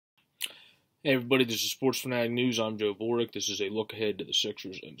Hey everybody, this is Sports Fanatic News. I'm Joe Boric. This is a look ahead to the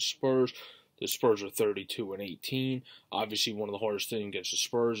Sixers and Spurs. The Spurs are 32 and 18. Obviously, one of the hardest things against the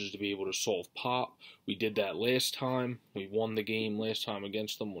Spurs is to be able to solve pop. We did that last time. We won the game last time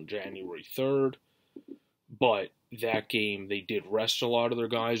against them on January 3rd. But that game, they did rest a lot of their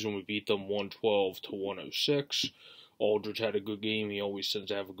guys, and we beat them 112 to 106. Aldridge had a good game. He always tends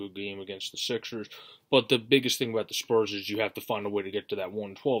to have a good game against the Sixers. But the biggest thing about the Spurs is you have to find a way to get to that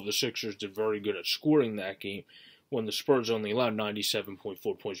 112. The Sixers did very good at scoring that game when the Spurs only allowed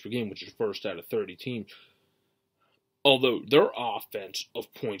 97.4 points per game, which is first out of 30 teams. Although their offense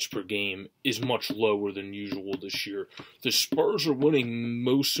of points per game is much lower than usual this year. The Spurs are winning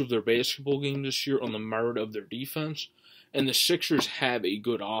most of their basketball games this year on the merit of their defense, and the Sixers have a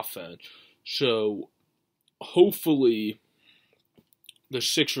good offense. So hopefully the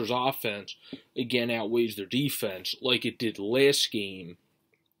Sixers offense again outweighs their defense like it did last game,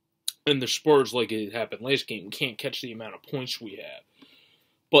 and the Spurs, like it happened last game, can't catch the amount of points we have.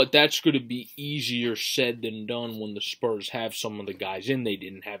 But that's going to be easier said than done when the Spurs have some of the guys in they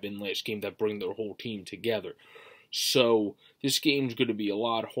didn't have in last game that bring their whole team together. So this game's going to be a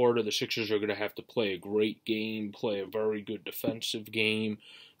lot harder. The Sixers are going to have to play a great game, play a very good defensive game,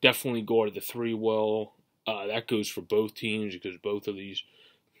 definitely guard the three well. That goes for both teams because both of these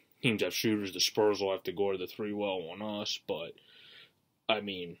teams have shooters. The Spurs will have to guard the three well on us, but I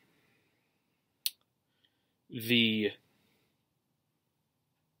mean, the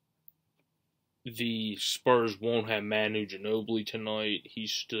Spurs won't have Manu Ginobili tonight.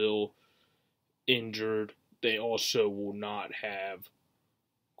 He's still injured. They also will not have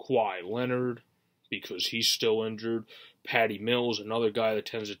Kawhi Leonard because he's still injured. Patty Mills, another guy that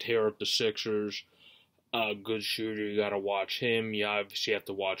tends to tear up the Sixers. Good shooter, you gotta watch him. You obviously have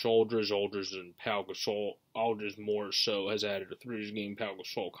to watch Aldridge. Aldridge and Pau Gasol. Aldridge more so has added a threes game. Pau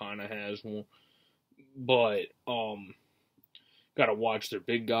Gasol kind of has one. But, gotta watch their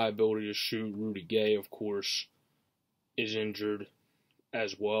big guy ability to shoot. Rudy Gay, of course, is injured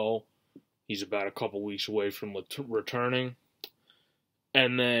as well. He's about a couple weeks away from returning.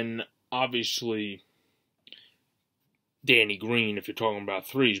 And then, obviously, Danny Green, if you're talking about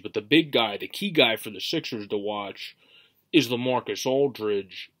threes. But the big guy, the key guy for the Sixers to watch is LaMarcus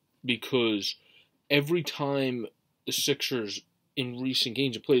Aldridge, because every time the Sixers in recent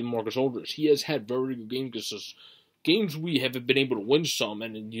games have played LaMarcus Aldridge, he has had very good games because games we haven't been able to win some,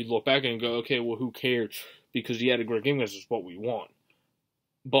 and you look back and go, okay, well, who cares? Because he had a great game, because it's what we want.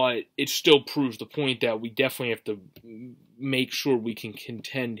 But it still proves the point that we definitely have to make sure we can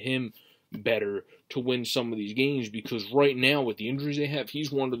contend him better to win some of these games, because right now, with the injuries they have,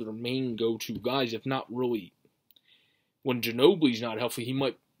 he's one of their main go-to guys, if not really. When Ginobili's not healthy, he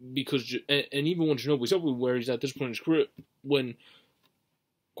might, because, and even when Ginobili's healthy, where he's at this point in his career, when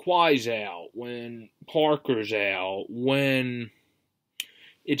Kawhi's out, when Parker's out, when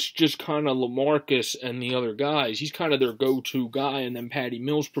it's just kind of LaMarcus and the other guys, he's kind of their go-to guy, and then Patty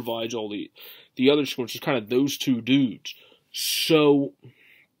Mills provides all the other scores, just kind of those two dudes. So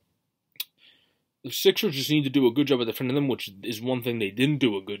the Sixers just need to do a good job of defending them, which is one thing they didn't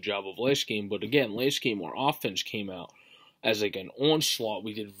do a good job of last game. But again, last game our offense came out as like an onslaught.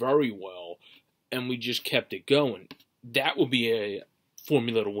 We did very well, and we just kept it going. That would be a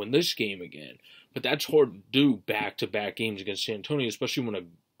formula to win this game again. But that's hard to do back-to-back games against San Antonio, especially when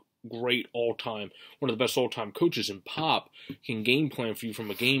a great all-time, one of the best all-time coaches in Pop can game plan for you from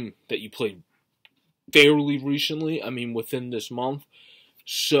a game that you played fairly recently, I mean within this month.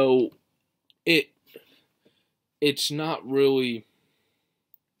 So it's not really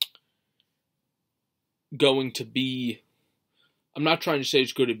going to be, I'm not trying to say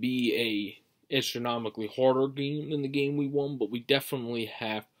it's going to be a astronomically harder game than the game we won, but we definitely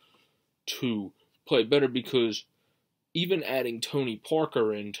have to play better, because even adding Tony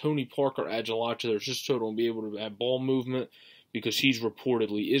Parker in, Tony Parker adds a lot to their assist total and be able to have ball movement, because he's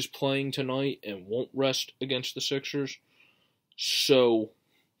reportedly is playing tonight and won't rest against the Sixers. So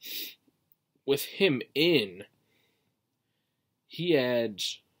with him in, he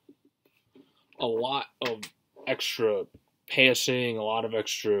adds a lot of extra passing, a lot of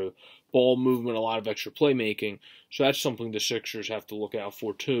extra ball movement, a lot of extra playmaking. So that's something the Sixers have to look out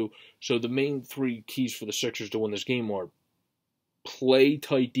for too. So the main three keys for the Sixers to win this game are play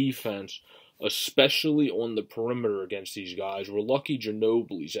tight defense, especially on the perimeter against these guys. We're lucky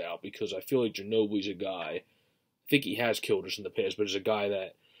Ginobili's out, because I feel like Ginobili's a guy, I think he has killed us in the past, but is a guy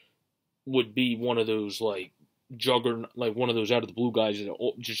that would be one of those like juggernaut, like one of those out of the blue guys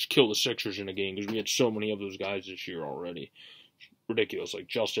that just kill the Sixers in a game, because we had so many of those guys this year already. Ridiculous, like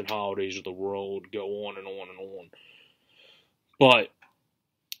Justin Holiday's of the world, go on and on and on. But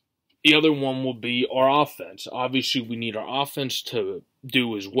The other one will be our offense. Obviously, we need our offense to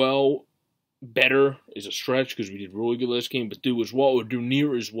do as well. Better is a stretch because we did really good last game, but do as well or do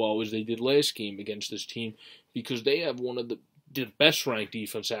near as well as they did last game against this team because they have one of the best ranked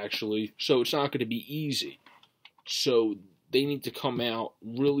defense actually, so it's not going to be easy. So they need to come out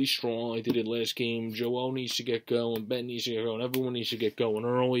really strong like they did last game. Joel needs to get going, Ben needs to get going, everyone needs to get going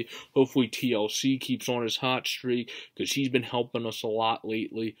early. Hopefully TLC keeps on his hot streak because he's been helping us a lot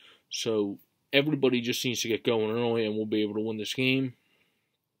lately. So everybody just needs to get going early and we'll be able to win this game.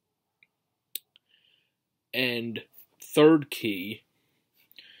 And third key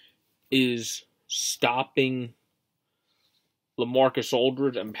is stopping LaMarcus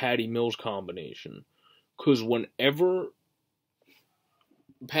Aldridge and Patty Mills combination. Because whenever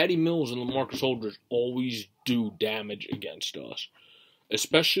Patty Mills and LaMarcus Aldridge always do damage against us,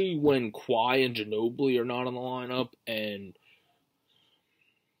 especially when Kawhi and Ginobili are not in the lineup, and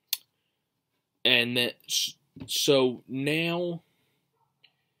that, so now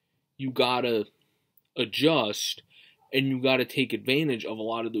you gotta adjust and you gotta take advantage of a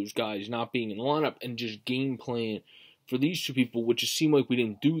lot of those guys not being in the lineup and just game plan for these two people, which it seemed like we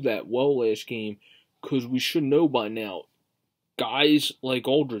didn't do that well last game because we should know by now. Guys like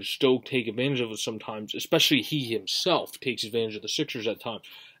Aldridge still take advantage of it sometimes, especially he himself takes advantage of the Sixers at times,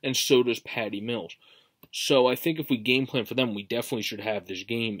 and so does Patty Mills. So I think if we game plan for them, we definitely should have this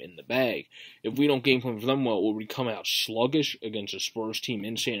game in the bag. If we don't game plan for them well, will we come out sluggish against a Spurs team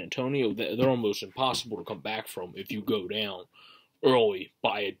in San Antonio? They're almost impossible to come back from if you go down early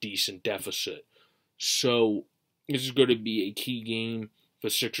by a decent deficit. So this is going to be a key game for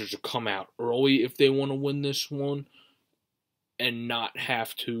the Sixers to come out early if they want to win this one and not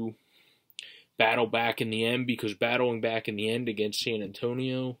have to battle back in the end, because battling back in the end against San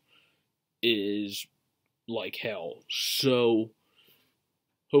Antonio is like hell. So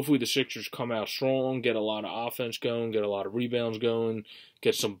hopefully the Sixers come out strong, get a lot of offense going, get a lot of rebounds going,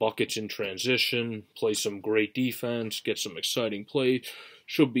 get some buckets in transition, play some great defense, get some exciting play.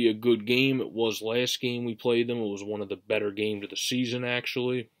 Should be a good game. It was last game we played them. It was one of the better games of the season,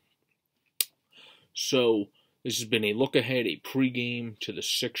 actually. So this has been a look ahead, a pregame to the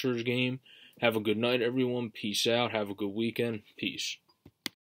Sixers game. Have a good night, everyone. Peace out. Have a good weekend. Peace.